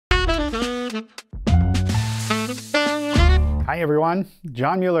Hi, everyone.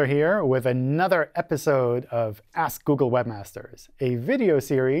 John Mueller here with another episode of Ask Google Webmasters, a video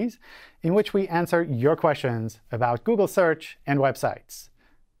series in which we answer your questions about Google search and websites.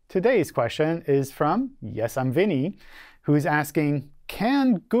 Today's question is from Yes, I'm Vinny, who's asking,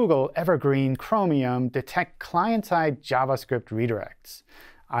 can Google Evergreen Chromium detect client-side JavaScript redirects?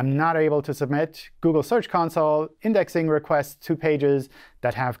 I'm not able to submit Google Search Console indexing requests to pages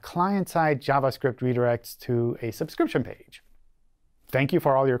that have client-side JavaScript redirects to a subscription page. Thank you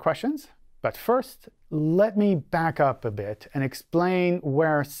for all your questions. But first, let me back up a bit and explain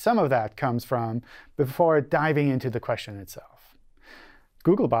where some of that comes from before diving into the question itself.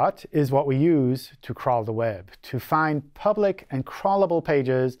 Googlebot is what we use to crawl the web, to find public and crawlable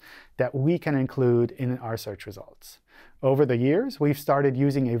pages that we can include in our search results. Over the years, we've started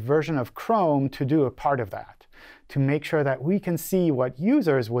using a version of Chrome to do a part of that, to make sure that we can see what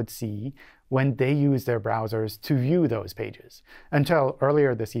users would see when they use their browsers to view those pages. Until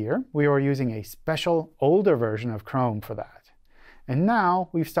earlier this year, we were using a special older version of Chrome for that. And now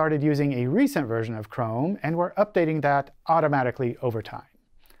we've started using a recent version of Chrome, and we're updating that automatically over time.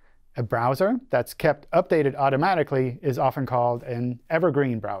 A browser that's kept updated automatically is often called an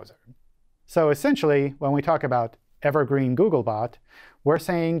evergreen browser. So essentially, when we talk about Evergreen Googlebot, we're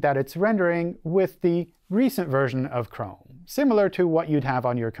saying that it's rendering with the recent version of Chrome, similar to what you'd have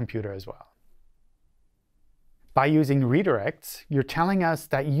on your computer as well. By using redirects, you're telling us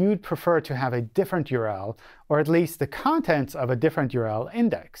that you'd prefer to have a different URL, or at least the contents of a different URL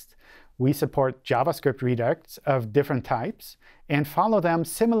indexed. We support JavaScript redirects of different types and follow them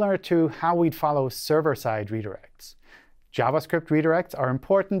similar to how we'd follow server-side redirects. JavaScript redirects are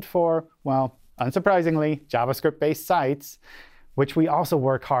important for, well, unsurprisingly, JavaScript-based sites, which we also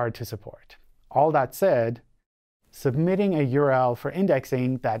work hard to support. All that said, submitting a URL for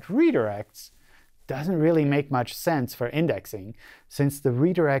indexing that redirects doesn't really make much sense for indexing, since the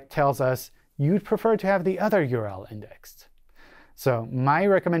redirect tells us you'd prefer to have the other URL indexed. So my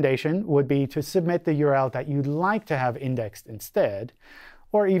recommendation would be to submit the URL that you'd like to have indexed instead,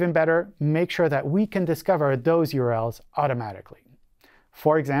 or even better, make sure that we can discover those URLs automatically.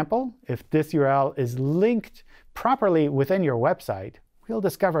 For example, if this URL is linked properly within your website, we'll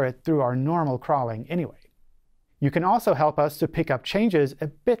discover it through our normal crawling anyway. You can also help us to pick up changes a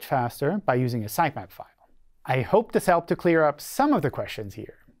bit faster by using a sitemap file. I hope this helped to clear up some of the questions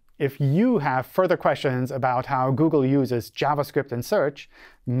here. If you have further questions about how Google uses JavaScript in search,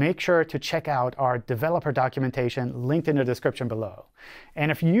 make sure to check out our developer documentation linked in the description below.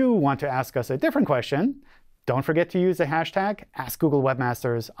 And if you want to ask us a different question, don't forget to use the hashtag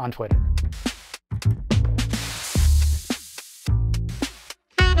AskGoogleWebmasters on Twitter.